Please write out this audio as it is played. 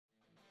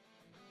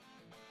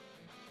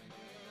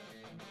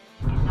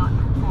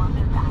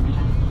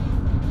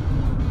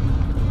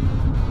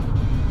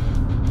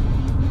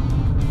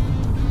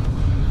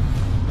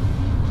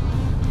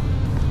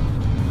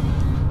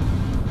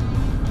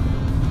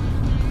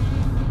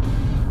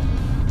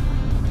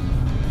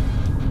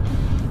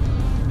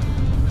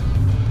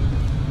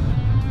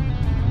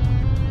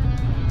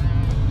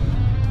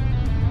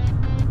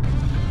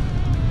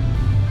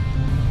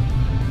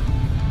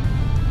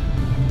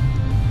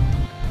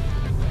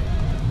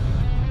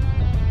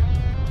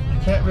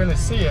can't really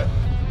see it,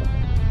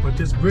 but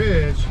this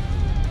bridge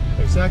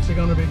is actually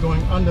going to be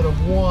going under the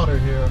water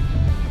here.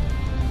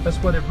 That's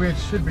where the bridge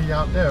should be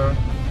out there,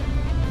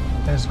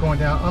 and it's going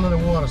down under the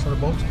water so the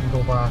boats can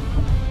go by.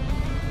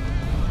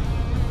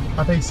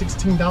 I paid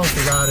 $16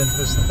 to ride into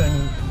this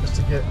thing just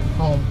to get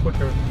home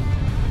quicker.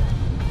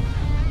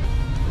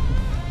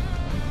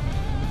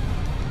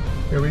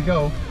 Here we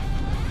go.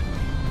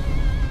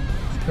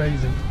 It's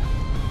crazy.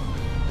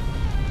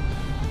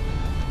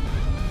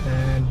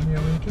 And here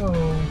we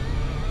go.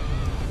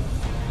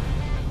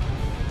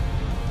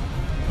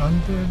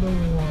 Under the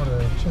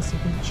water,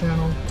 Chesapeake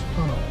Channel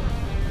Tunnel.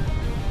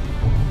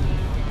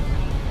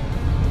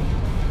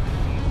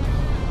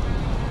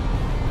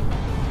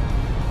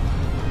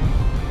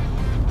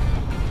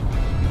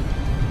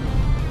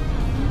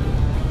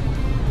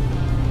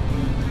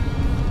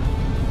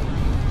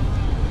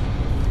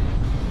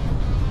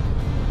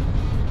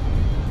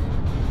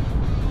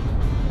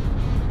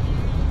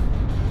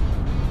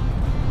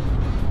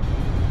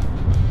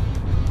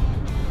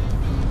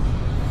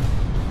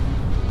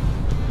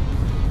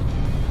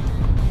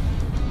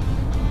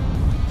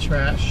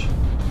 Trash.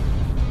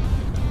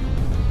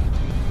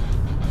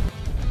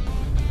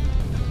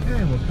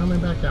 And we're coming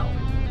back out.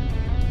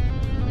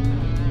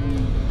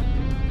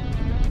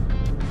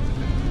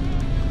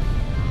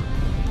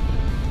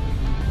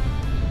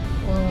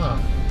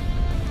 Voila.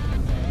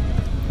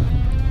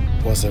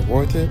 Was it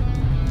worth it?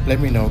 Let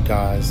me know,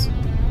 guys.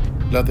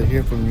 Love to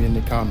hear from you in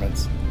the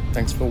comments.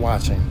 Thanks for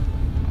watching.